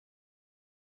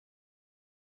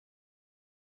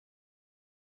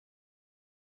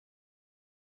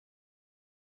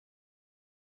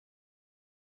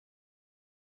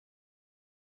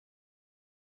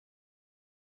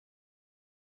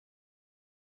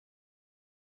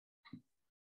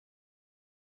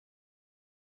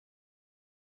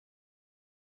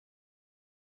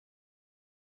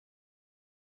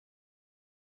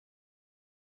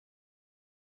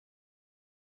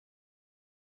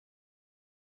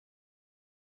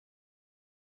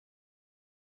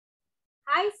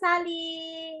Hi,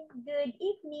 Sally. Good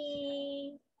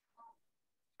evening.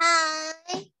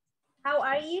 Hi. How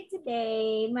are you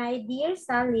today, my dear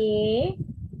Sally?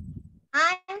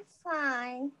 I'm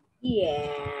fine.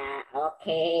 Yeah,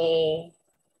 okay.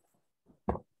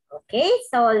 Okay,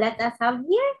 so let us have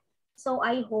here. So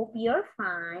I hope you're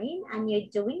fine and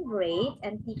you're doing great.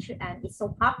 And teacher Anne is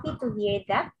so happy to hear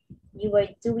that you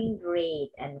are doing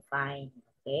great and fine.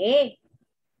 Okay.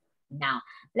 Now,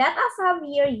 let us have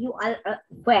here you are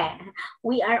where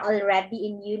we are already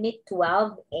in unit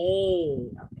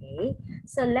 12A. Okay.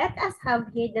 So let us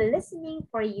have here the listening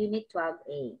for unit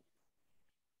 12A.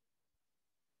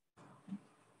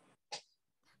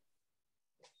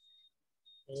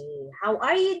 Okay. How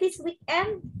are you this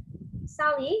weekend,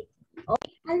 Sally? Oh,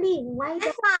 Ali, why I'm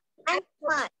the fine. I'm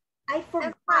fine. I I'm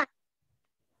forgot. fine.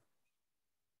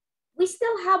 We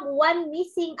still have one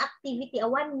missing activity,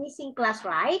 one missing class,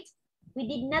 right? We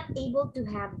did not able to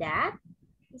have that.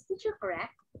 Is teacher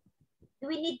correct? Do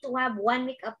we need to have 1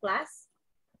 week of class?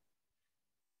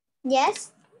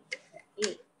 Yes.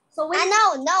 Okay. So when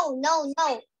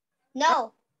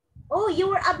No. oh,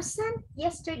 you were absent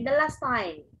yesterday the last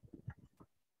time.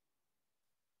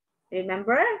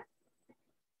 Remember?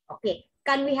 Okay.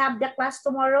 Can we have the class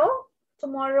tomorrow?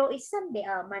 Tomorrow is Sunday,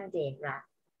 Monday, right?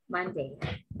 Monday.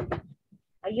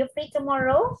 Are you free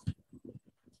tomorrow?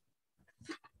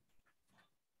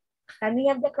 Can we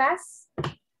have the class?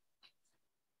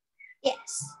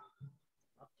 Yes.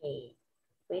 Okay.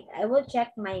 Wait, I will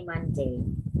check my Monday.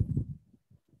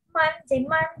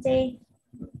 Monday.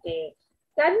 Okay.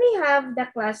 Can we have the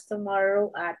class tomorrow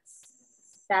at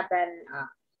 7?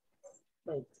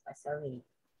 Wait, sorry.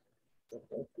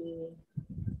 Okay.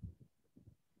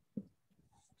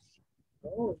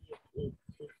 Oh,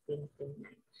 8:15 to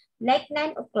 9. Like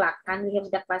 9 o'clock. Can we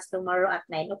have the class tomorrow at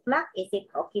 9 o'clock? Is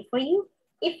it okay for you?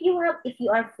 If you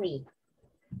are free.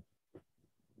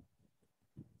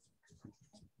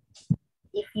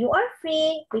 If you are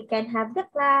free, we can have the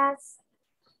class.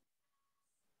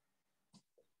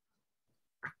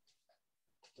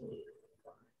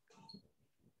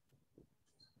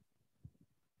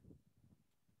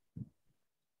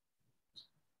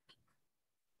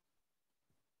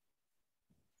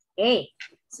 Okay.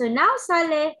 So now,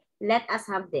 Saleh, let us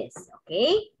have this.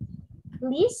 Okay.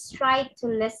 Please try to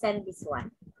listen this one.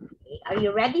 Okay. Are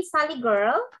you ready, Sally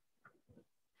girl?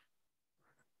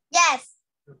 Yes.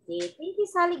 Okay. Thank you,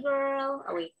 Sally girl.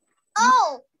 Oh, wait.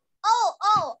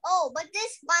 But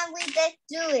this one we did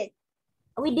do it.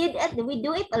 We did it. We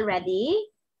do it already.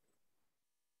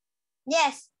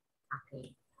 Yes.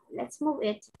 Okay. Let's move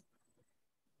it.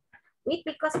 Wait,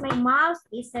 because my mouse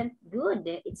isn't good.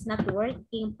 It's not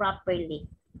working properly.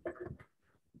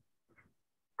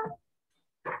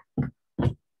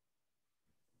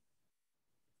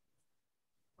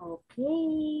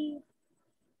 Okay.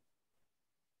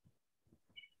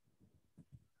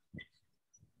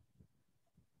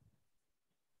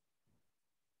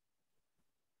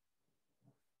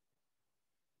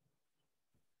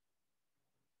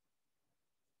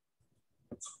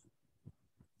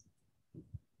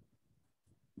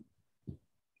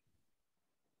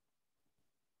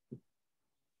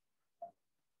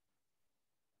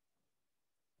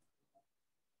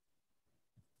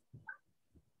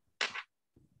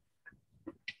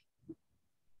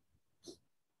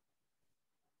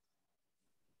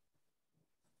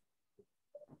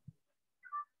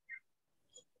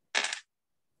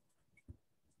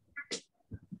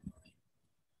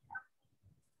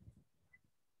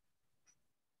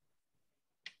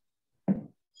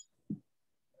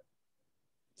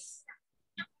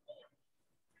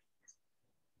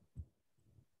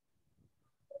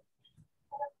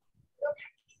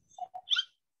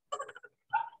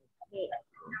 Okay.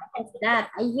 What's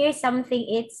that? I hear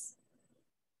something.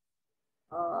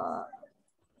 Uh,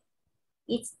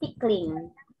 it's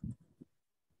tickling.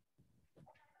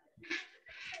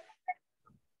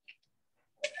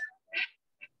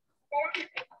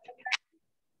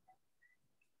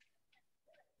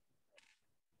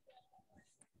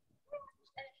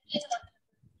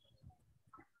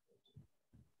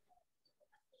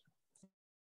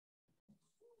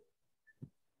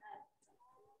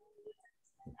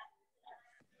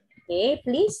 Okay,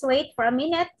 please wait for a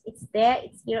minute. It's there.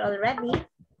 It's here already.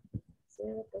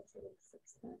 0.06.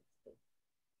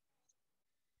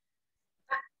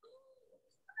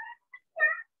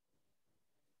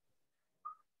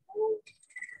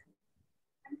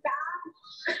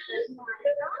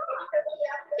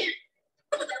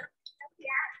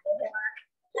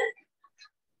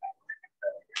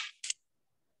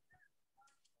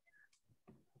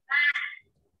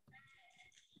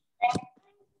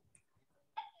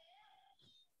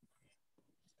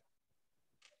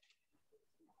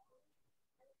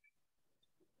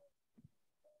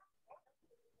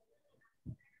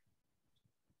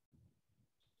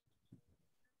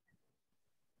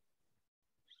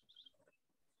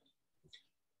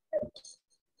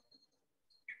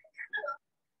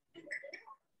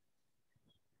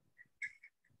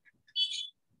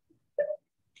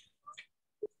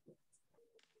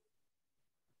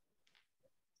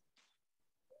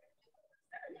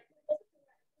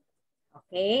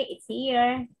 Okay, it's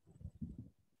here.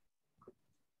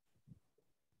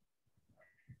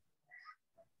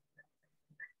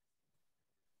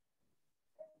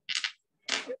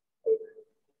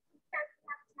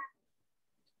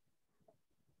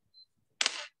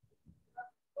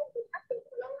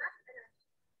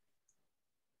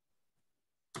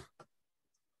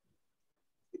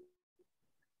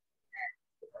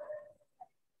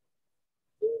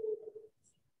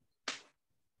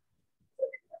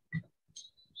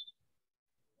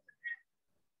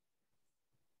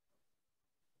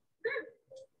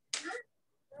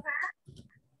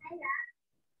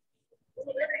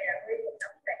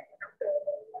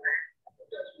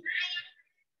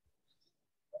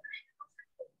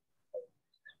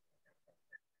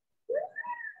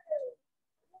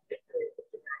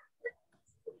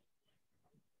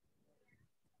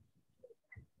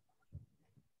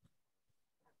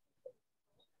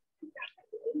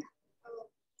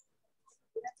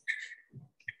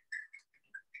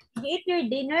 You eat your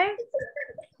dinner,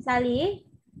 Sally?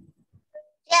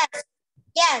 Yes.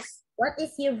 Yes. What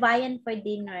is your viand for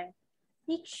dinner?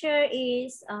 Teacher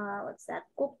is, what's that?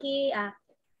 Cookie.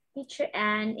 Teacher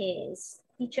Anne's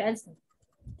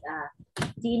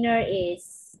dinner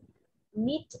is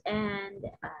meat and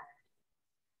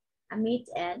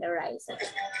a rice.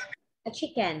 A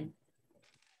chicken.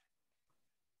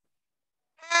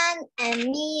 And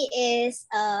me is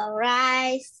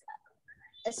rice,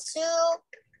 a soup,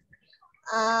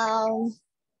 a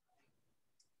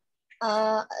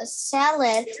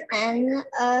salad, and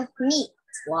meat.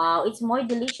 Wow, it's more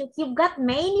delicious. You've got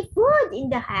many food in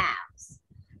the house.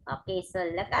 Okay, so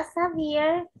let us have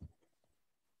here.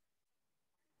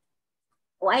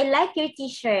 Oh, I like your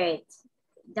t-shirt.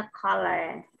 The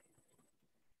color.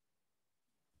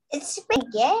 It's pink,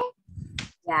 yeah?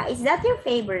 Yeah, is that your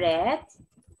favorite?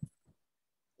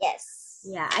 Yes.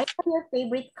 Yeah, I thought your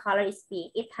favorite color is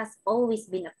pink. It has always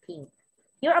been a pink.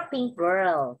 You're a pink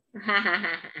girl.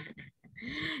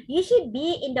 You should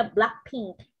be in the black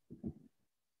pink.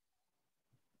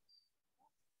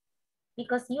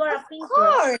 Because you are a pink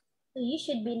girl. So you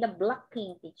should be in the black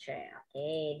pink, teacher.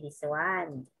 Okay, this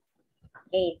one.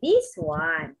 Okay, this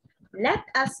one. Let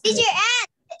us... Teacher Ann,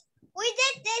 we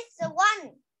did this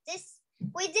one.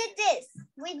 We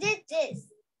did this.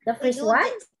 The first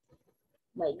one?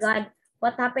 My God.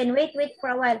 What happened? Wait for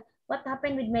a while. What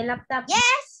happened with my laptop?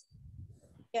 Yes.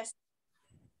 Yes.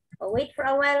 Oh, wait for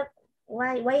a while.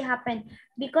 Why happened?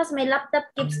 Because my laptop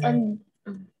keeps on...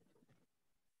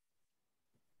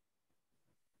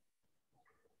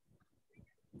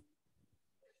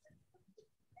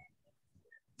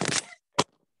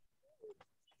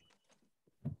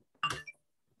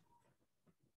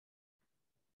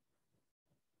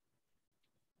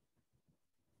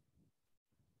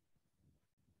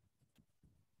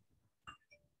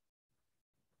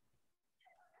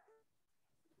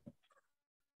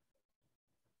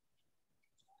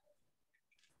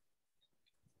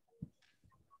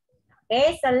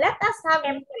 Okay, so let us have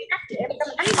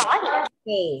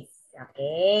space.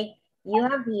 Okay, you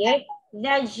have here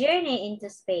the journey into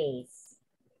space.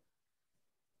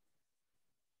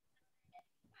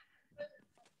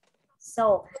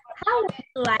 So, how would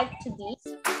you like to be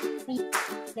in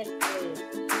the space?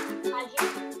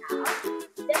 Imagine now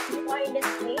that you are in the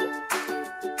space.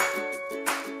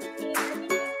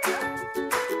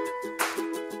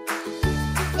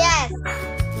 Yes.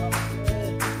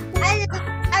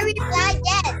 I replied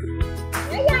yes.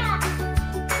 Yeah.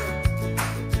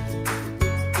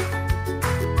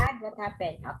 What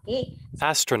happened? Okay.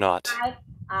 Astronaut.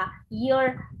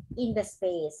 You're in the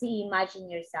space. You imagine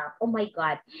yourself. Oh my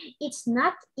God. It's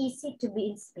not easy to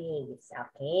be in space.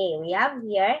 Okay. We have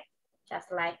here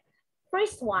just like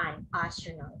first one,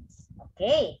 astronauts.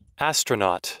 Okay.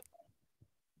 Astronaut.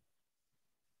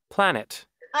 Planet.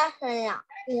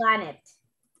 Planet.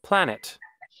 Planet.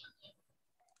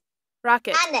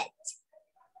 Rocket. Planet.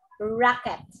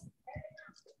 Rocket.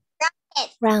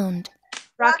 Round.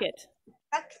 Rocket.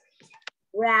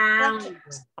 Round.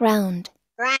 Ground.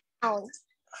 Round.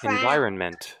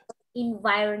 Environment.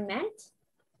 Environment.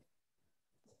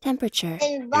 Temperature.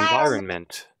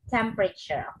 Environment.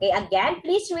 Temperature. Okay, again,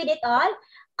 please read it all.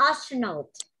 Astronaut.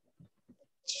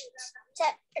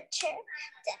 Temperature.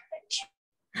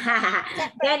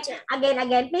 Then,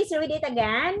 again, please read it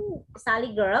again.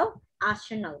 Sally girl,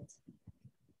 astronaut.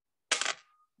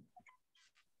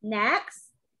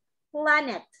 Next,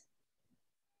 planet.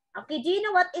 Okay, do you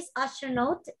know what is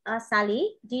astronaut,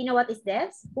 Sally? Do you know what is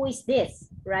this? Who is this,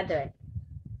 rather?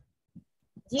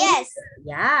 Yes.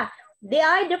 Yeah, they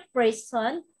are the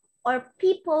person or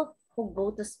people who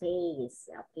go to space.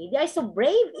 Okay, they are so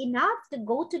brave enough to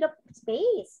go to the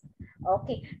space.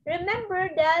 Okay, remember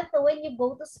that when you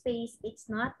go to space, it's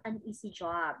not an easy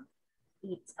job.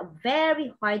 It's a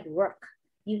very hard work.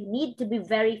 You need to be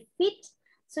very fit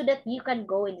so that you can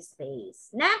go in space.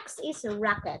 Next is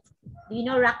rocket. Do you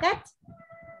know rocket?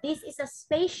 This is a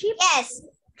spaceship. Yes.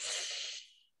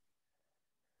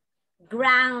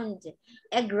 Ground.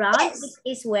 A ground Yes.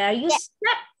 is where you Yes.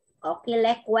 step. Okay,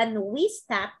 like when we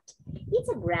stepped, it's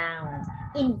a ground.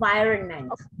 Environment.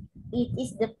 It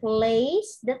is the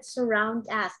place that surrounds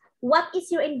us. What is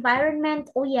your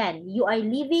environment, Oyen? You are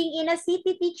living in a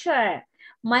city, teacher.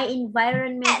 My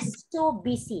environment is too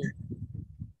busy.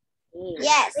 Okay.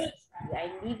 Yes. You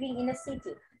are living in a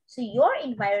city. So your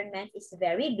environment is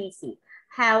very busy.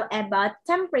 How about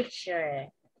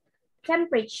temperature?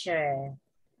 Temperature.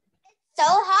 So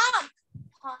hot.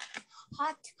 Hot.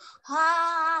 Hot.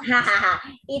 Hot.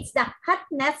 It's the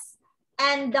hotness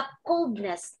and the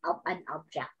coldness of an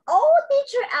object. Oh,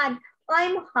 teacher Ann,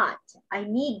 I'm hot. I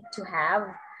need to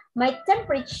have, my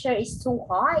temperature is too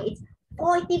high. It's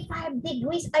 45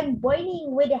 degrees. I'm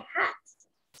burning with a hat.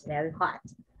 It's very hot.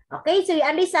 Okay, so you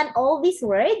understand all these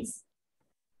words?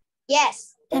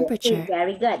 Yes. Okay,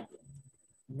 very good.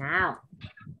 Now,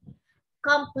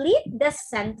 complete the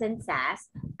sentences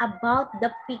about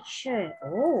the picture.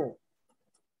 Oh.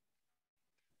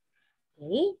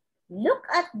 Okay, look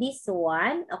at this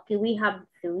one. Okay, we have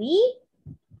 3.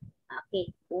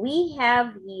 Okay, we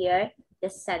have here the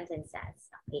sentences.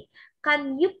 Okay,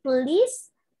 can you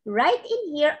please write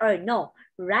in here or no?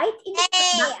 Write in the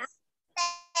box.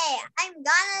 Hey, I'm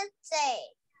gonna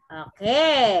say.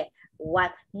 Okay,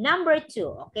 what? Number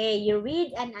 2. Okay, you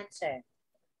read and answer.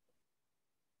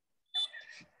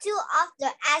 2 of the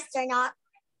astronauts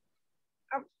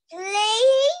are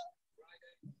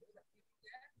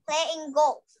playing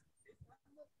golf.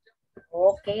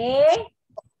 Okay.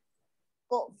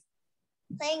 Golf.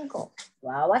 Playing golf.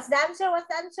 Wow, what's the answer? What's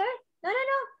the answer? No, no,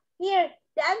 no. Here,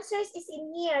 the answer is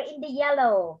in here, in the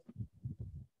yellow.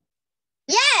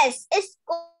 Yes, it's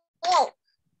golf.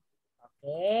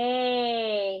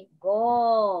 Okay,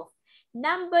 golf.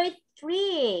 Number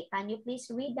 3. Can you please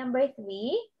read number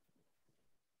 3?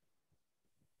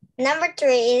 Number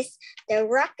 3 is the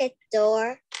rocket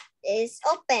door is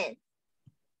open.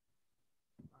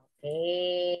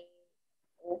 Okay,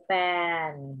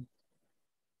 open.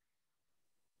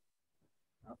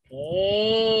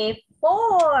 Okay,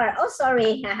 4. Oh,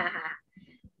 sorry.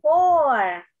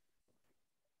 4.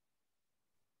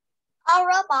 A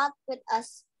robot with a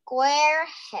square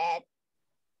head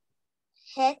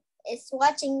is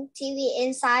watching TV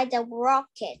inside the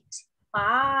rocket.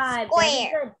 5. Square.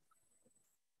 Very good.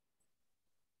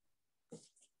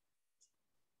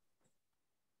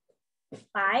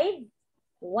 5.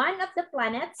 One of the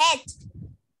planets. Head.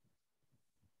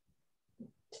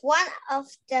 One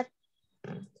of the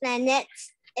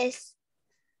planets is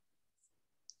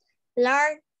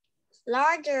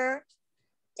larger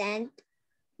than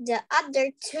the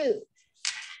other 2.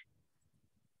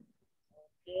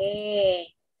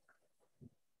 Okay.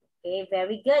 Okay,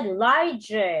 very good.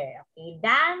 Larger. Okay,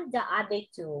 than the other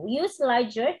 2. We use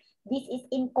larger. This is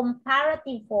in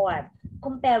comparative form.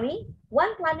 Comparing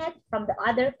one planet from the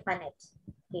other planet.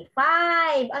 Okay,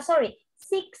 5.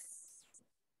 6.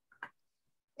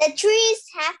 The trees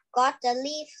have got the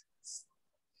leaves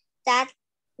that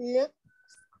look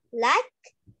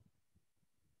like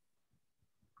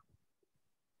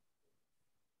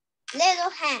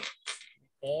little hands.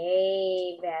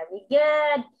 Okay, very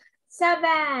good.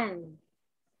 7.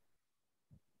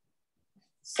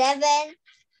 7.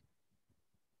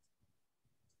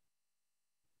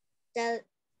 The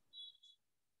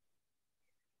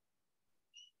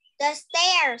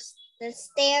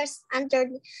stairs under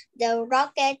the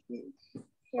rocket.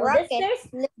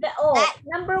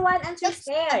 Number 1 answer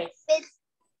stairs.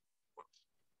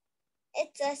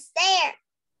 It's a stair.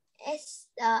 It's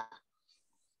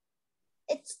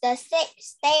the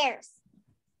stairs.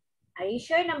 Are you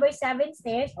sure number 7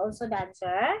 stairs also the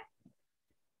answer?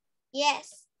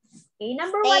 Yes. Okay,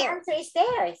 number 1 answer is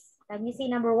stairs. Can you see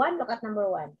number 1? Look at number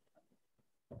 1.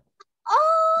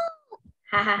 Oh.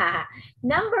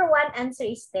 Number 1 answer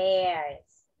is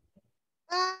stairs.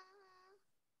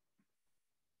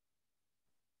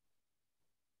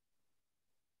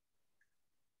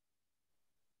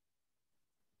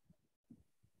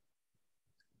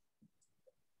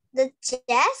 The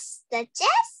chest.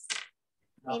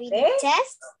 Maybe Okay. the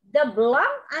chest. The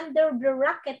block under the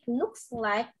rocket looks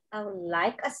like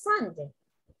a sand.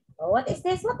 Oh, what is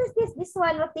this? What is this? This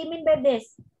one. What do you mean by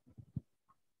this?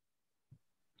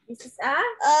 This is a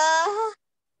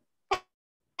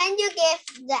Can you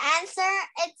give the answer?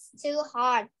 It's too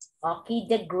hard. Okay,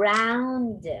 the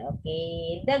ground.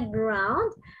 Okay, the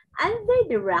ground under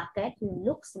the rocket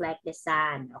looks like the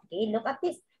sun. Okay, look at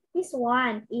this. This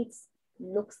one, it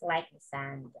looks like the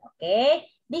sun. Okay,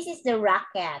 this is the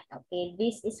rocket. Okay,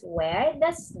 this is where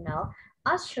the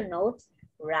astronauts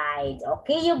ride.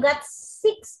 Okay, you got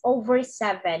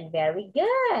 6/7. Very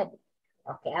good.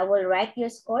 Okay, I will write your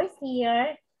scores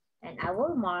here and I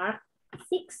will mark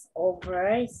 6/7.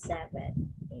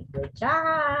 Okay, good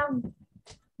job.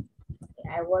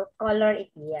 I will color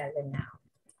it yellow now.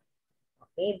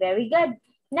 Okay, very good.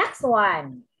 Next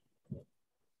one.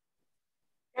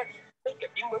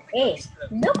 Okay,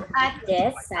 look at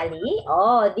this, Sally.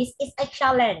 Oh, this is a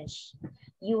challenge.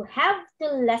 You have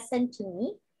to listen to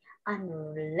me and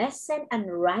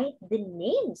write the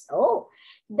names. Oh,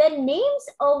 the names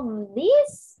of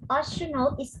this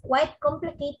astronaut is quite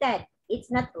complicated.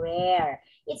 It's not rare.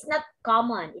 It's not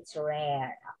common. It's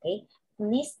rare. Okay,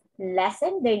 please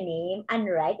listen their name and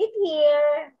write it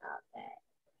here. Okay.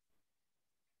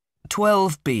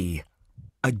 12B.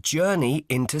 A journey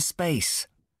into space.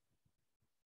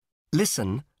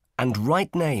 Listen and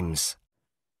write names.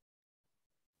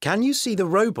 Can you see the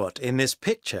robot in this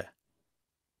picture?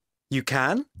 You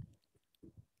can?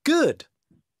 Good.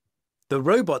 The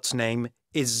robot's name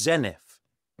is Zenith.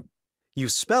 You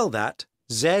spell that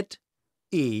Z-E-N-I-F.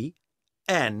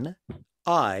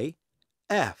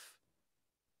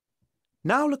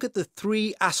 Now look at the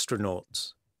 3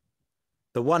 astronauts.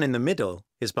 The one in the middle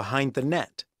is behind the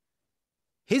net.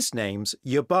 His name's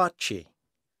Yabachi.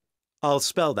 I'll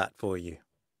spell that for you.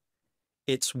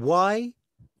 It's Y-E-B-A-R-C-H-I.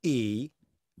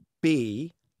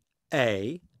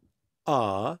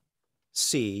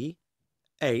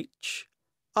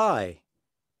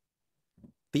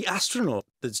 The astronaut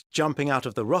that's jumping out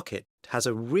of the rocket has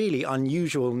a really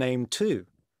unusual name too.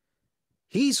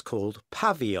 He's called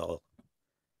Paviol.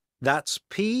 That's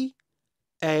P-A-V-I-O-L.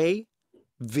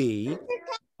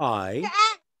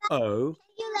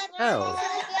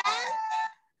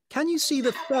 Can you see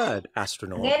the 3rd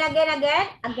astronaut?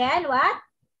 Again, what?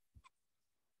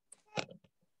 Can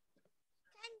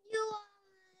you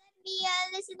let me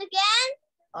listen again?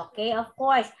 Okay, of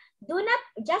course. Do not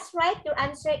just write your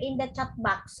answer in the chat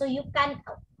box so you can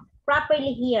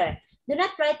properly hear. Do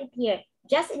not write it here,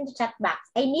 just in the chat box.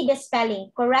 I need the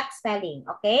spelling, correct spelling,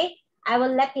 okay? I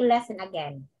will let you listen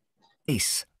again.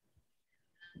 Ace.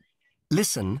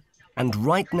 Listen and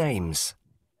write names.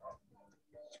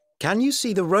 Can you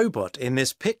see the robot in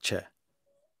this picture?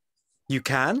 You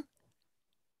can?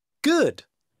 Good.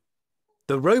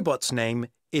 The robot's name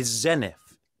is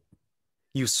Zenith.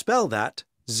 You spell that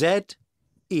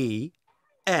Z-E-N-I-F.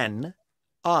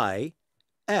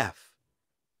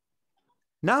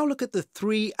 Now look at the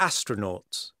 3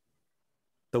 astronauts.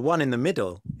 The one in the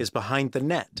middle is behind the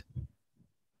net.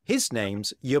 His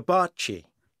name's Yabachi.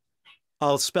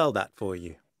 I'll spell that for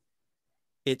you.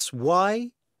 It's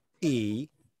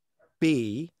Y-E-B-A-R-C-H-I.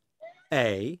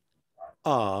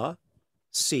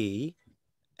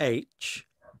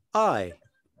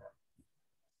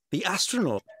 The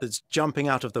astronaut that's jumping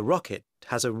out of the rocket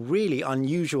has a really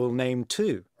unusual name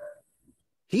too.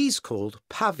 He's called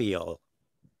Paviol.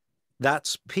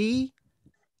 That's P-A-V-I-O-L.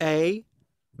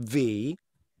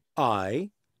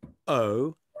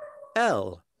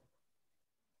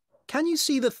 Can you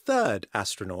see the 3rd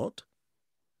astronaut?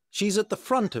 She's at the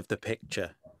front of the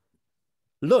picture.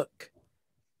 Look,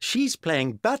 she's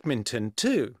playing badminton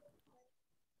too.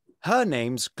 Her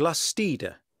name's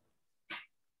Glustida.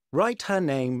 Write her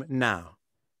name now.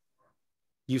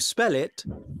 You spell it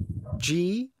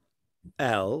G-L-U-S-T-I-D-A.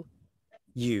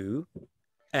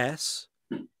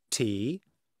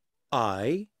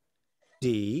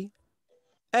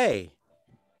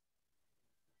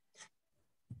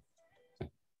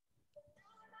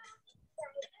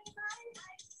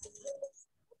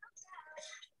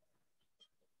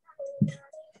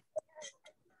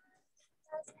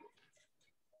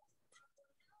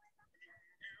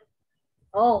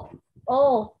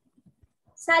 Oh,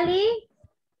 Sally?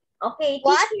 Okay,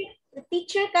 What? the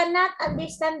teacher cannot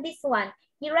understand this one.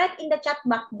 You write in the chat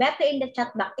box, better in the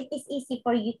chat box. It is easy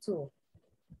for you too.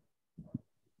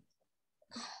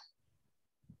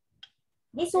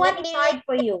 This one is hard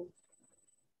for you.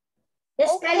 The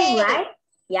spelling, right?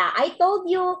 Yeah, I told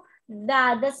you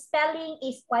the spelling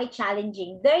is quite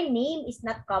challenging. Their name is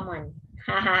not common.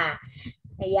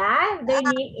 Yeah, their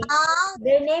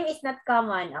name is not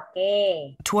common.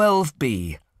 Okay.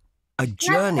 12B. A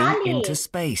journey into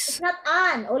space. It's not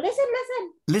on. Oh, listen.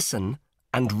 Listen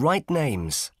and write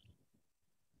names.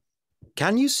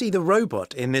 Can you see the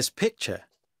robot in this picture?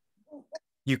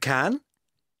 You can?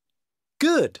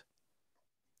 Good.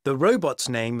 The robot's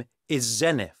name is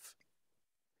Zenith.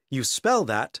 You spell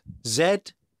that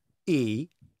Z-E-N-I-F.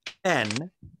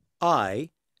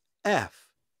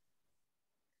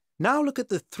 Now look at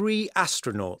the 3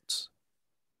 astronauts.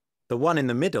 The one in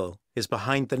the middle is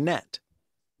behind the net.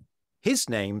 His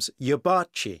name's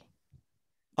Yabachi.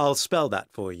 I'll spell that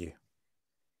for you.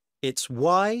 It's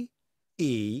Y-E-B-A-R-C-H-I.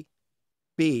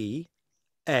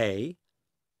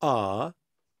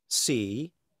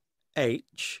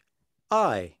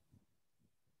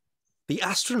 The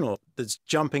astronaut that's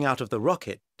jumping out of the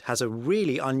rocket has a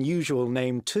really unusual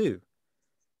name too.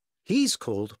 He's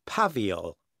called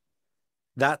Paviol.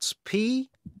 That's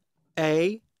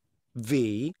P-A-V-I-O-L.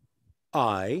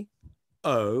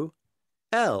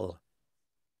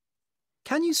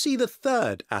 Can you see the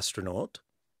 3rd astronaut?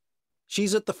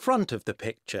 She's at the front of the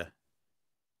picture.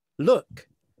 Look,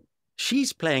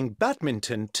 she's playing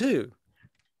badminton too.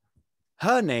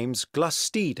 Her name's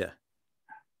Glustida.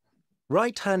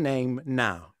 Write her name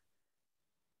now.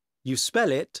 You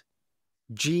spell it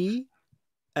G-L-U-S-T-I-D-A.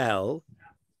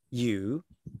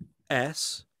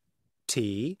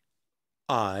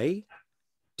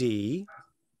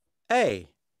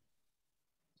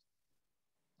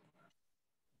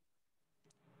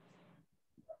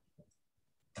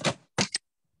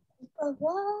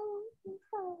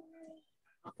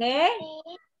 Okay?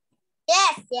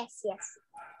 Yes.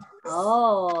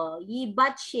 Oh,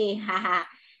 Yibachi.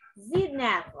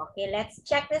 Zinaf. Okay, let's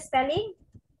check the spelling.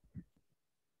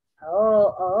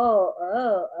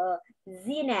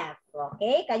 Zinaf.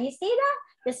 Okay, can you see that?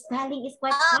 The spelling is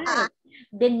quite hard.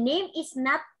 The name is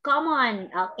not common.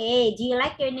 Okay, do you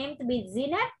like your name to be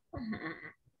Zinaf?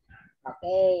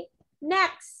 Okay,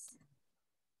 next.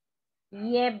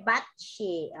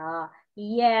 Yebachi.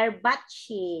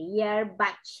 Yerbachi.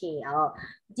 Oh,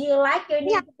 do you like your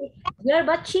name to be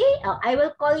Yerbachi? Oh, I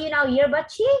will call you now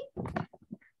Yerbachi.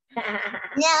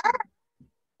 Yeah.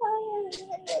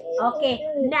 Okay,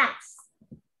 next.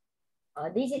 Oh,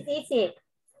 this is easy.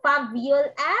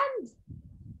 Fabule and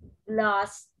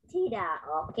Lostida.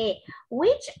 Okay,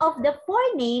 which of the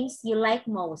 4 names you like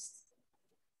most?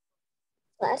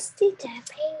 Lostida.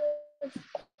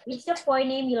 Which the 4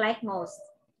 name you like most?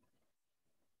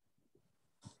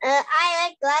 I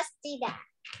like Lostida.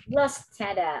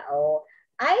 Lostida. Oh,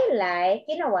 I like,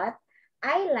 you know what?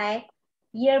 I like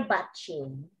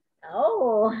Yerbachi.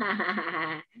 Oh,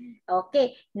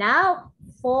 okay. Now,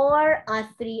 4 or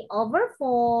 3 over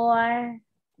 4.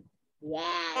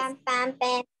 Yes. Bam, bam,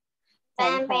 bam.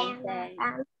 Bam, bam,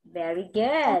 bam. Very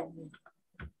good.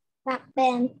 Bam,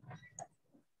 bam.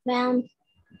 Bam.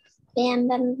 Bam,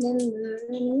 bam, bam, bam,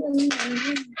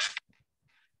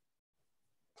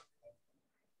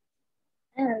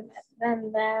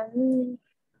 bam.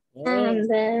 Yes.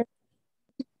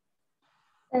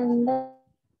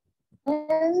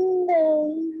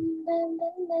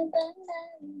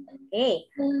 Okay,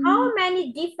 how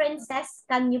many differences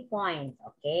can you point?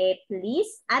 Okay,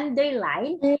 please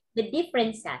underline the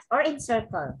differences or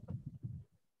encircle.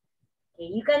 Okay,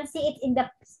 you can see it in the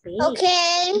space.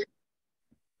 Okay.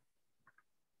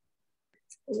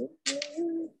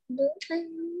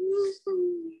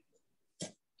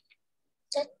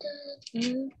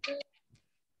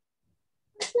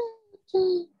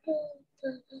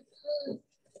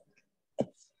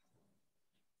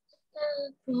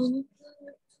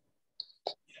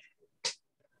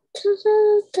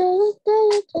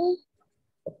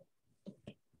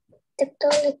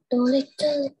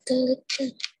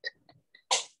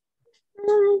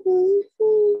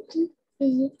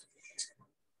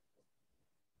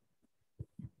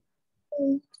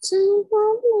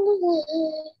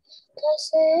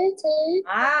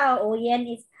 Wow, Uyen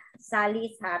is Sally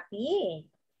is happy.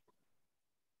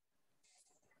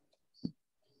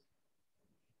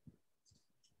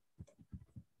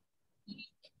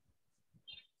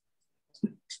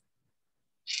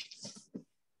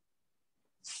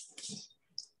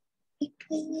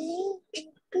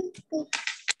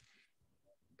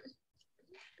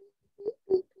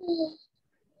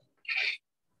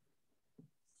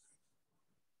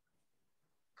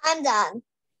 I'm done.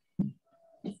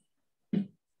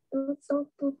 Oh, so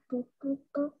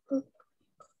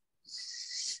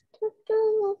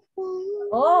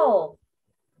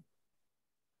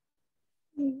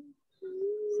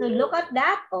look at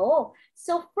that. Oh,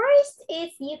 so first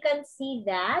is you can see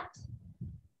that.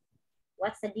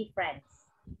 What's the difference?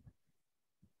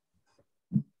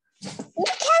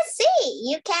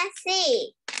 You can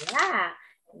see. Yeah,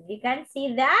 you can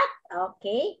see that.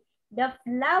 Okay, the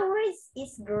flowers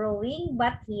is growing,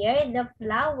 but here the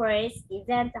flowers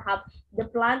the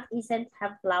plant isn't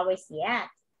have flowers yet.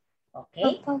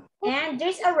 Okay, and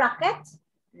there's a rocket.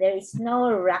 There is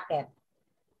no rocket.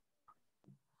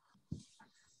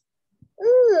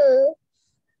 Ooh.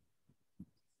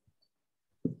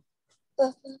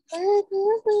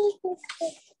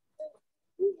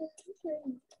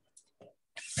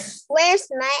 Where's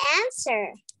my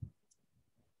answer?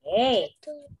 Okay.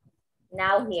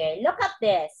 Now here, look at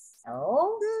this.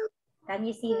 So, can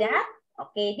you see that?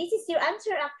 Okay, this is your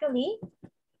answer actually.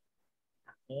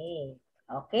 Okay.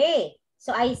 Okay.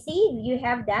 So I see you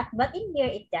have that, but in here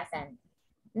it doesn't.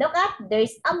 Look up,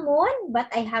 there's a moon, but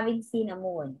I haven't seen a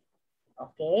moon.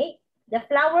 Okay. The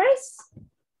flowers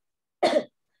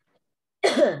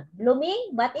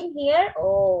blooming, but in here,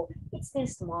 oh, it's still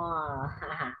small.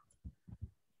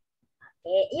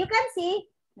 Okay. You can see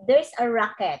there's a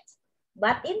rocket,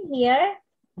 but in here,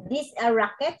 this a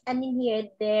rocket, and in here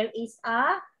there is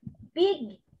a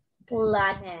big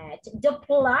planet. The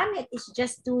planet is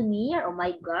just too near. Oh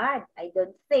my God. I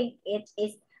don't think it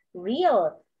is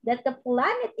real. That the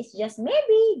planet is just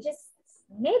maybe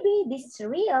this is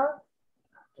real.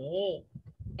 Okay.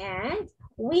 And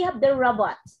we have the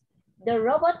robot. The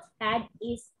robot head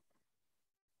is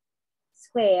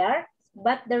square,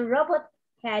 but the robot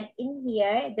head in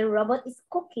here, the robot is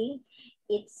cooking,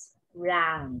 it's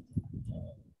round.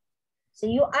 Okay. So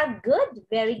you are good,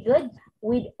 very good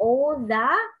with all the,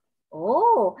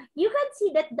 oh, you can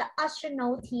see that the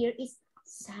astronaut here is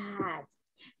sad.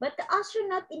 But the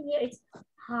astronaut in here is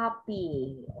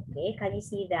happy. Okay, can you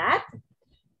see that?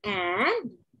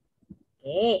 And,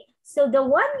 okay, so the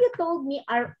one you told me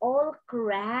are all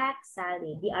correct,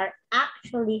 Sally. They are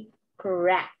actually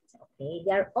correct. Okay,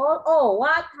 they're all, oh,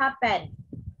 what happened?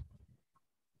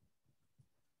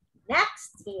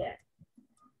 Next here.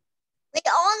 We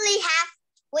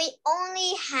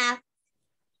only have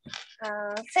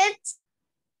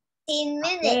 15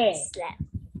 minutes left.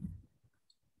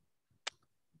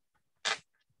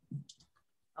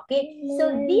 Okay, so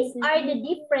these are the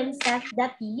differences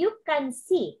that you can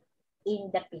see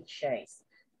in the pictures.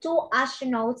 2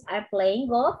 astronauts are playing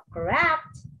golf,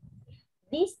 correct.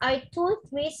 These are 2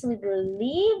 trees with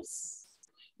leaves.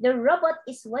 The robot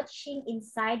is watching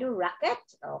inside the rocket.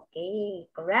 Okay,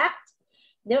 correct.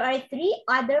 There are 3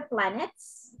 other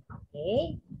planets.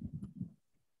 Okay,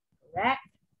 correct.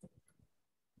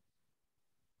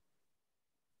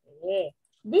 Okay,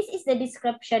 this is the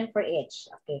description for each.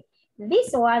 Okay,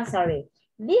 this one, sorry.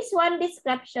 This one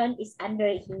description is under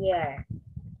here.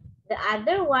 The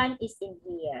other one is in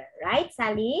here. Right,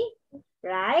 Sally?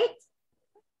 Right?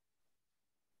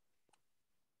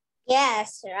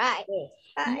 Yes, right. Okay.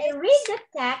 You read the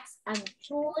text and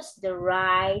choose the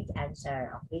right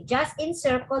answer. Okay, just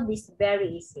encircle this, very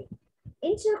easy.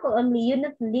 Encircle only, you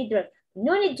not need,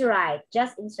 no need to write,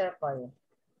 just encircle.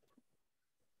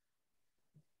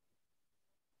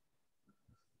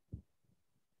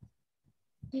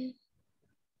 The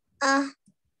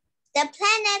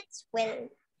planets will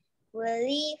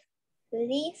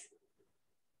live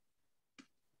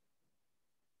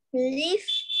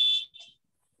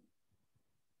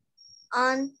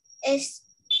on is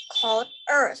called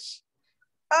Earth.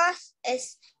 Earth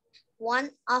is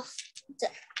one of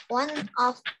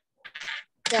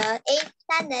the 8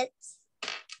 planets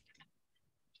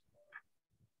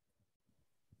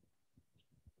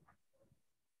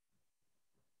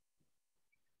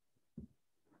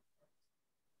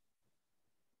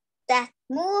that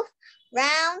move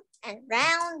round and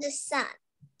round the sun.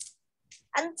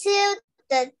 Until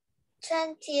the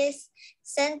 20th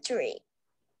century,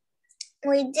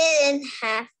 we didn't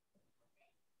have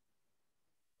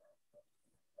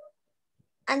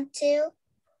until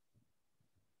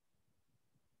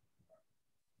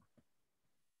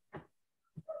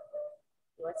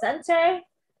What's answer?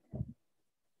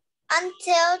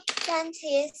 Until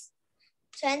 20th.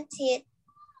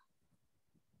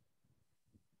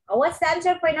 Oh, what's the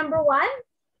answer for number 1?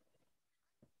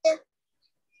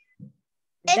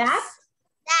 That.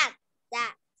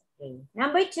 Okay.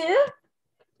 Number 2?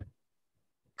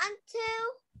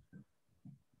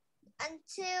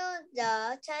 Until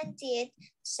the 20th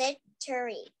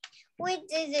century, we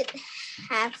didn't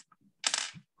have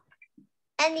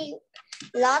any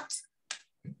lots.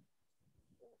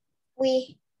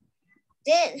 We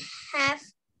didn't have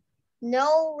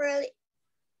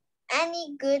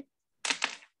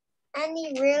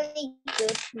any really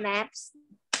good maps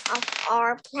of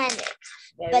our planet.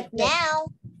 But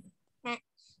now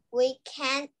we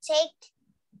can take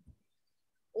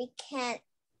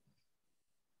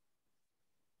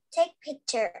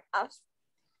picture of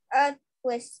Earth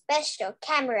with special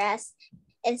cameras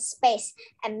in space,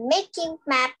 and making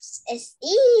maps is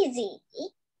easy.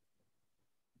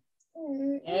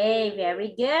 Hey, very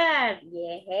good.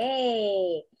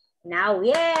 Yay. Now,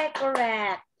 yeah,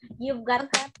 correct. You've got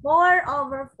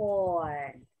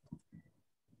 4/4.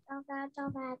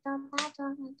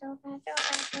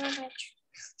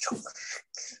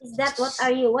 Is that what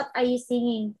are you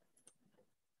singing?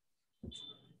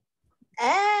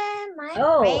 My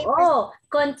favorite.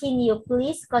 Continue.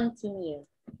 Please continue.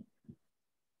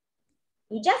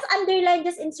 You just underline,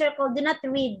 just encircle. Do not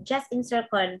read, just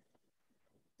encircle.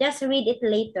 Just read it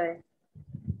later.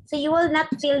 So you will not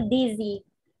feel dizzy.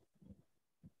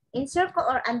 Encircle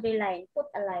or underline. Put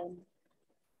a line.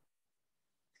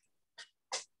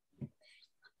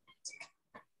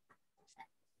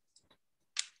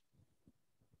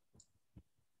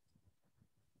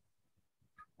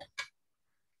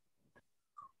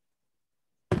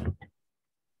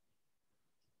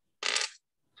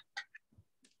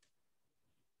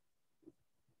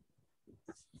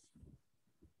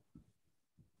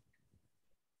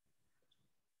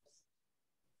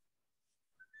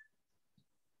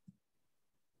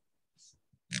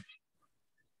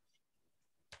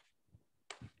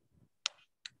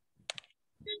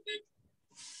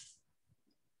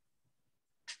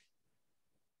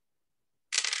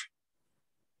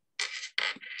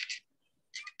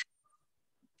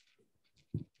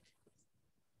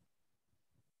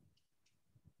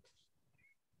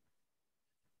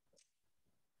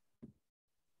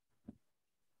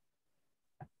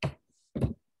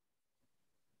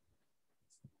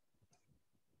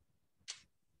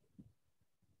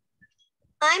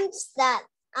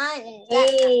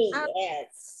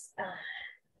 Yes.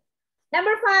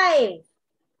 Number 5.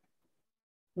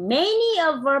 Many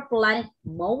of our planet,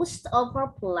 most of our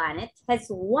planet has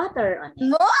water on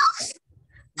it.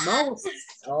 Most.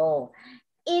 Oh.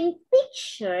 In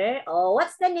picture,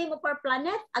 what's the name of our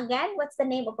planet? Again, what's the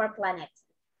name of our planet?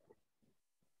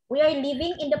 We are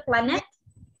living in the planet?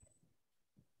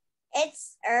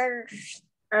 It's Earth.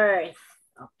 Earth.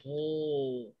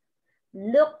 Okay.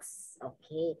 Looks.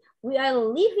 Okay. We are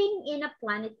living in a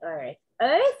planet Earth.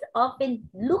 Earth often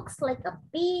looks like a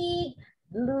big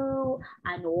blue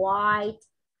and white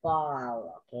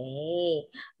ball. Okay.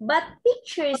 But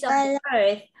pictures of the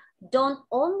Earth don't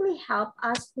only help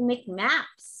us to make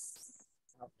maps.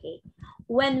 Okay.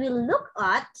 When we look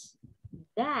at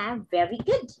them, very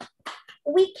good.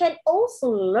 We can also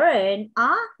learn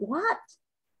what?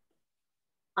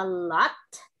 A lot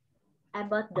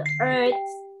about the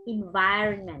Earth's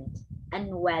environment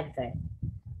and weather.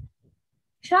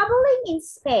 Traveling in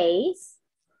space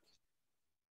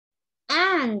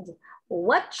and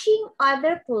watching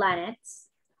other planets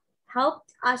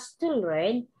helped us to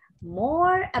learn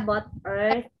more about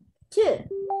Earth too.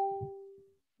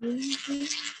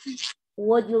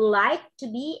 Would you like to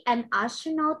be an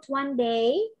astronaut one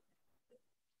day?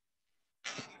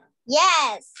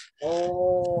 Yes.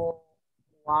 Oh,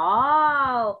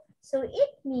 wow. So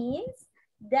it means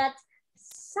that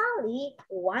Sally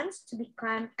wants to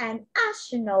become an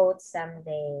astronaut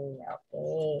someday.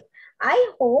 Okay.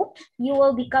 I hope you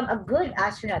will become a good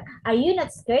astronaut. Are you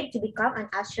not scared to become an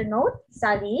astronaut,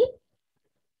 Sally?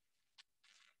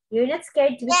 You're not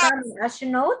scared to become an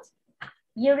astronaut?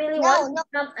 You really want to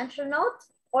become an astronaut,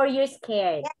 or you're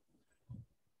scared? Yes.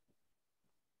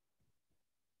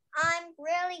 I'm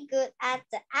really good at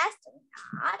the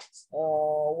astronaut.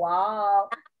 Oh, wow.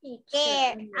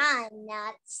 Scared. I'm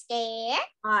not scared.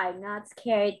 I'm not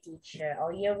scared, teacher. Oh,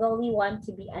 you really want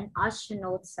to be an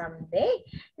astronaut someday?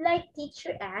 Like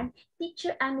Teacher Anne.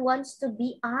 Teacher Anne wants to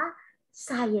be a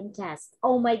scientist.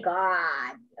 Oh my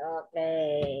God.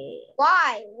 Okay.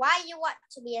 Why? Why you want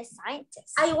to be a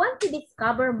scientist? I want to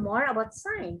discover more about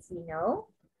science, you know?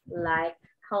 Like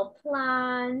how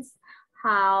plants,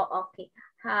 how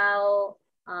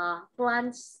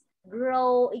plants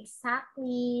grow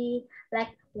exactly,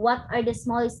 like what are the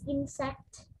smallest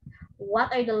insect,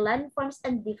 what are the landforms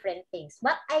and different things.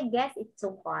 But I guess it's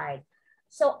so hard.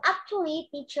 So actually,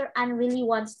 Teacher Anne really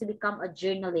wants to become a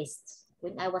journalist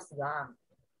when I was young.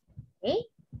 Okay?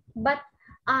 But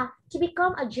to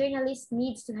become a journalist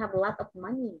needs to have a lot of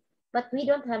money. But we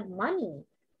don't have money.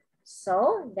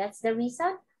 So that's the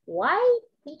reason why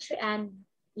Teacher Anne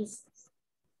is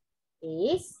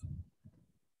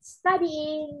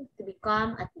studying to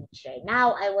become a teacher.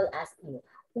 Now I will ask you,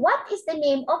 what is the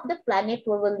name of the planet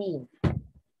where we live?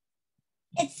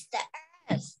 It's the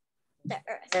Earth. The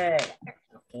Earth. Earth.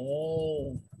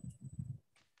 Okay.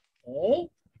 Okay.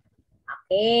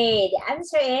 Okay, the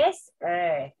answer is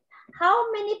Earth.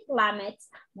 How many planets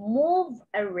move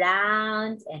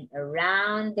around and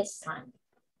around the sun?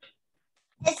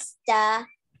 It's the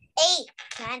 8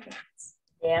 planets.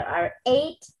 There are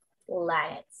 8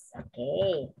 planets.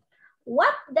 Okay.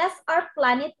 What does our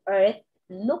planet Earth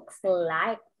looks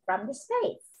like from the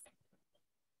space?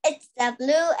 It's the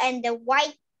blue and the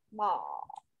white ball.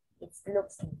 It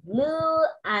looks blue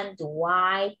and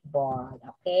white board.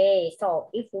 Okay, so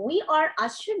if we are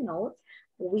astronauts,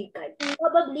 we can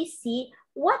probably see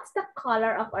what's the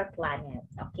color of our planet.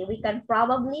 Okay, we can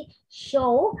probably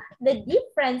show the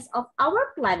difference of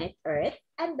our planet Earth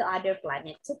and the other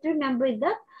planets. So remember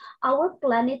that our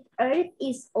planet Earth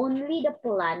is only the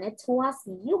planet who has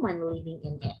human living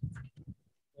in it.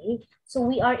 Okay, so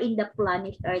we are in the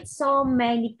planet Earth. So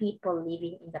many people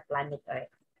living in the planet Earth.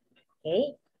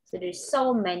 Okay, so there's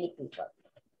so many people.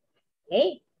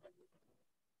 Okay.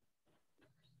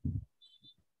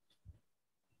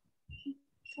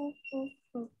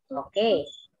 Okay.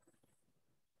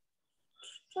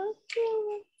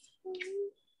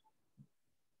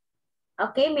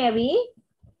 Okay, Mary.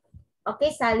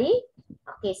 Okay, Sally.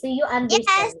 Okay, so you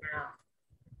understand now.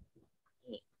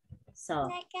 Okay.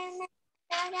 So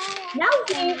now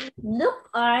here, look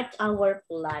at our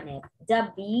planet, the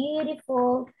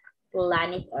beautiful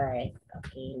planet Earth.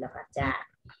 Okay, look at that.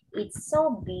 It's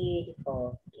so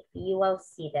beautiful. If you will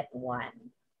see that one.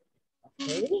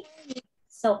 Okay.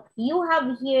 So you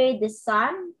have here the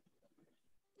sun.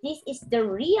 This is the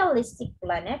realistic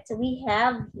planet we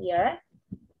have here.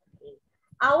 Okay.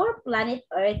 Our planet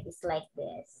Earth is like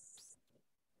this.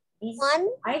 This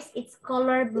Mars, it's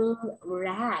color blue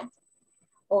red.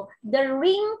 Oh, the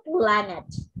ring planet.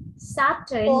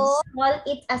 Saturn, call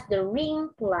it as the ring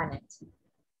planet.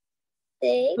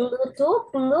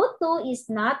 Pluto is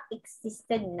not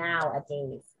existed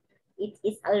nowadays. It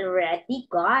is already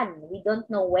gone. We don't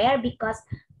know where because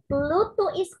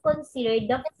Pluto is considered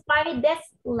the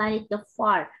farthest planet,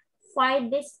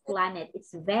 farthest planet.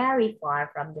 It's very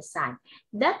far from the sun.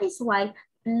 That is why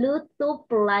Pluto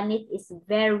planet is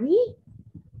very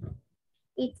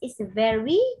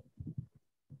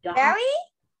dark.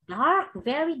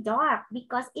 Very dark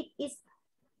because it is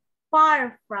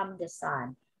far from the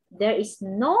sun. There is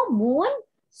no moon,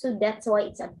 so that's why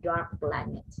it's a dark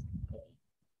planet. Okay.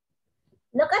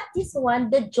 Look at this one,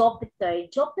 the Jupiter.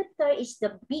 Jupiter is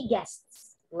the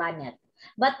biggest planet.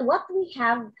 But what we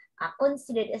have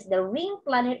considered as the ring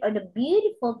planet or the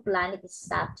beautiful planet is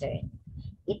Saturn.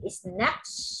 It is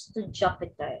next to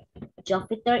Jupiter.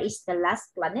 Jupiter is the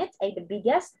last planet, the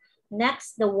biggest.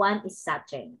 Next, the one is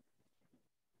Saturn.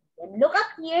 And look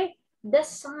up here, the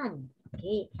sun.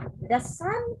 Okay, the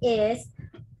sun is,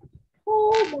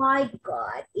 oh my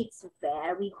God, it's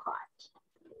very hot.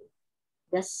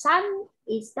 The sun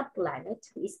is the planet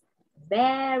who is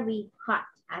very hot,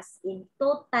 as in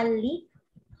totally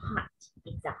hot.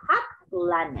 It's a hot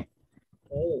planet.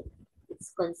 Okay,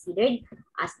 it's considered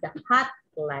as the hot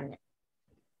planet.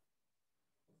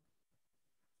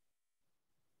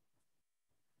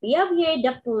 We have here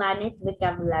the planet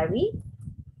vocabulary.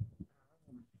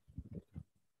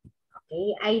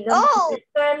 Okay, I don't know the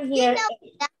term here.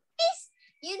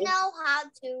 You know how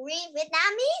to read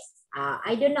Vietnamese?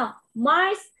 I don't know.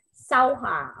 Mars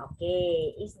Sauha.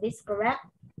 Okay, is this correct?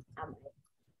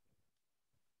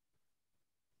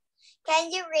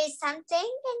 Can you read something?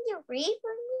 Can you read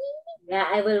for me? Yeah,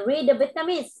 I will read the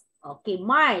Vietnamese. Okay,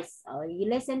 Mars. Oh, you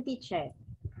listen, teacher.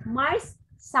 Mars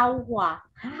Sauha.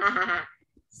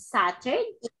 Saturn,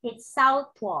 it's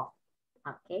Southwa.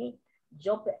 Okay,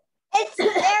 Jupiter. It's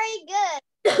very good.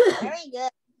 Very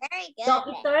good. Very good.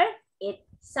 Jupiter, it's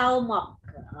Saumok.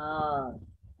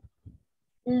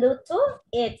 Pluto,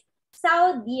 it's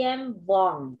Sao Diem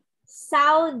Vong.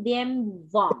 Sao Diem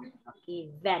Vong. Okay,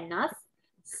 Venus,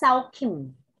 Sao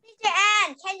Kim. Teacher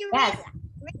Anne, can you read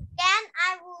again?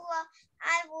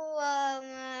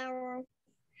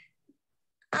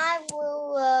 I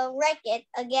will write it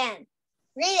again.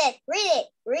 Read it, read it,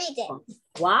 read it.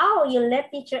 Wow, you let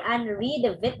Teacher Anne read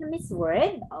the Vietnamese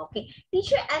word? Okay,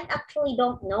 Teacher Anne actually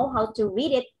don't know how to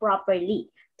read it properly.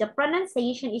 The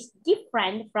pronunciation is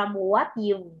different from what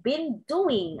you've been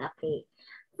doing. Okay,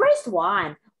 first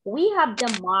one, we have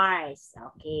the Mars.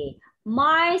 Okay,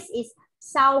 Mars is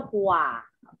Sao Hua.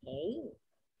 Okay,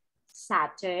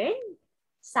 Saturn,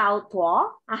 Sao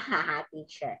Tuo.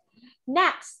 Teacher.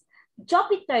 Next,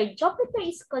 Jupiter. Jupiter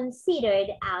is considered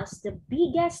as the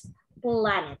biggest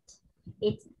planet.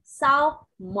 It's Sao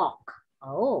Mok.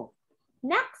 Oh.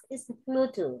 Next is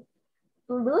Pluto.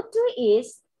 Pluto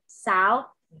is Sao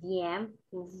Diem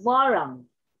Vorong.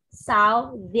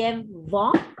 Sao Diem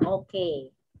Vong. Okay.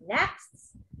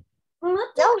 Next. Pluto.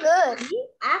 So good.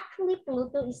 Actually,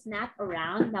 Pluto is not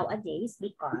around nowadays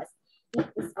because it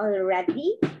is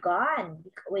already gone.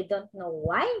 We don't know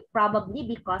why. Probably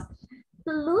because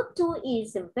Pluto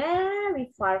is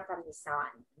very far from the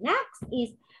sun. Next is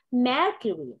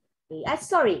Mercury.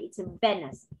 Sorry, it's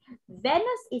Venus.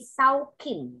 Venus is Sao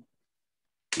Kim.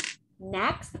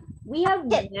 Next, we have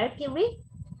Mercury.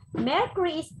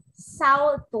 Mercury is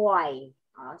Sao Toy.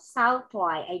 Sao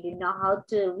Toy. I don't know how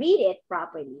to read it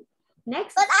properly.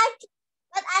 Next. But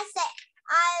I said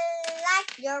I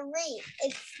like your read.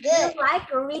 It's good. You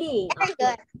like reading. Very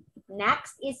good.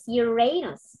 Next is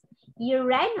Uranus.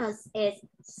 Uranus is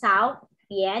Sao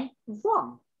Bien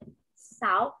Vong.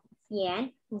 Sao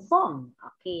Bien Vong.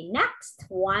 Okay, next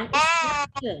one is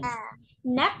Neptune.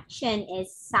 Neptune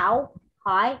is Sao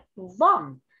Hai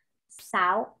Vong.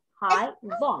 Sao Hai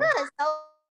Vong.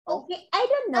 Okay, I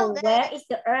don't know where is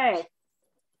the Earth.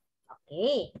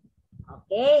 Okay.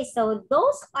 Okay, so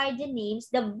those are the names,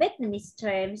 the Vietnamese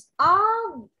terms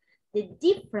of the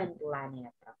different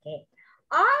planets. Okay.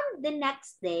 On the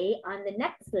next day, on the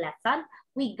next lesson,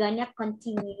 we're gonna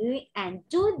continue and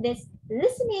do this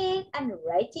listening and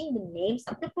writing the names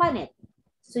of the planet.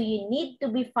 So you need to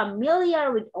be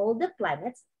familiar with all the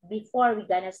planets before we're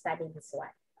gonna study this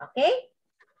one. Okay?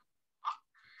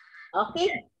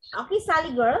 Okay. Okay,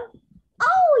 Sally girl.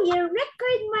 Oh, you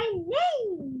record my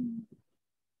name.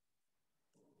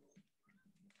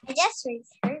 I just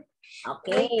heard.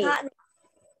 Okay.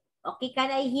 Okay,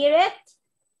 can I hear it?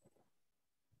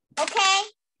 Okay.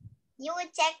 You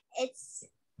will check it's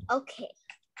okay.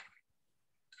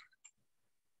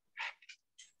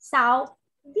 Sao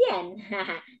Bien.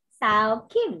 Sao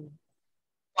Kim.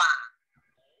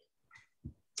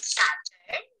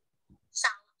 Saturn,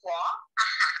 Southward,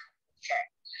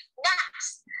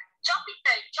 Next,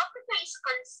 Jupiter. Jupiter is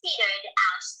considered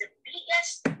as the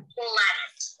biggest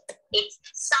planet. It's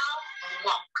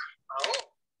Southward.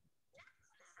 Oh.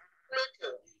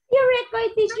 Pluto. You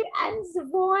record teacher Anne's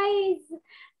voice.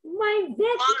 My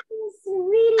Becky is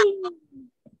reading.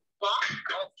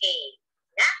 Okay.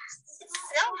 Next.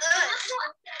 So good.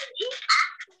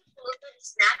 Actually, Pluto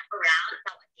is not around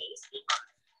nowadays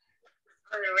because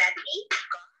already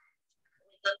gone.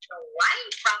 We don't know why.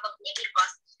 Probably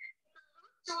because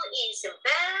Pluto is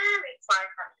very far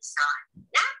from the sun.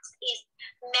 Next is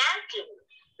Mercury.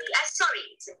 Sorry,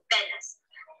 it's Venus.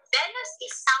 Venus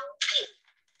is south.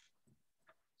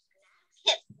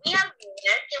 We have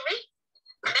Mercury.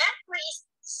 Mercury is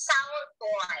South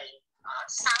Toy.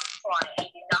 South Toy. I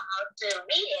don't know how to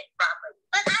read it properly.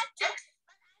 But I just.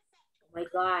 Oh my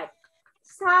God.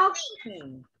 South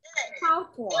Kim.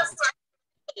 Southward.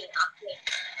 Okay.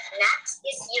 Next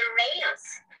is Uranus.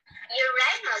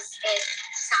 Uranus is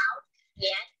South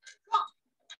Yen.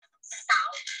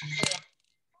 South Yen.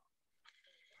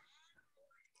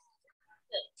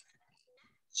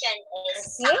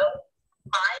 Is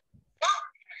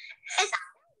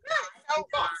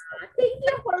Okay. Thank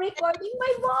you for recording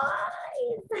my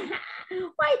voice.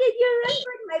 Why did you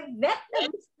record my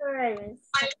Vietnamese terms?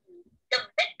 The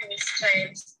Vietnamese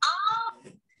terms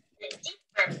of the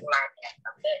different planet.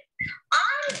 Okay.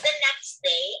 On the next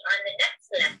day, on the next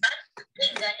lesson,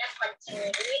 we're gonna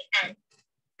continue and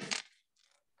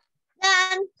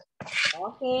Done.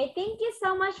 Okay, thank you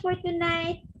so much for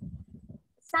tonight.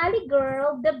 Sally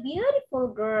girl, the beautiful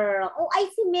girl. Oh, I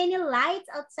see many lights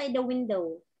outside the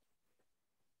window.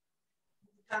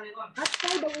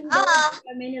 Outside the window, there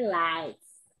are many lights.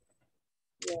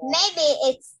 Yeah. Maybe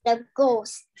it's the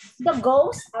ghost. The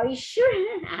ghost? Are you sure?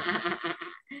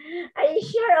 Are you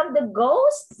sure of the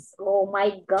ghosts? Oh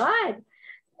my God.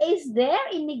 Is there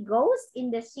any ghost in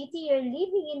the city? You're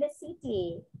living in the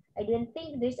city. I didn't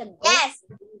think there's a ghost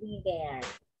living there.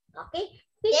 Okay.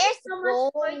 Thank you so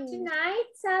much for tonight,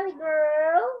 Sally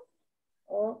girl.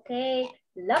 Okay.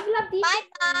 Love, teacher.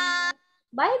 Bye-bye.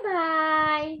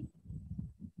 Bye-bye.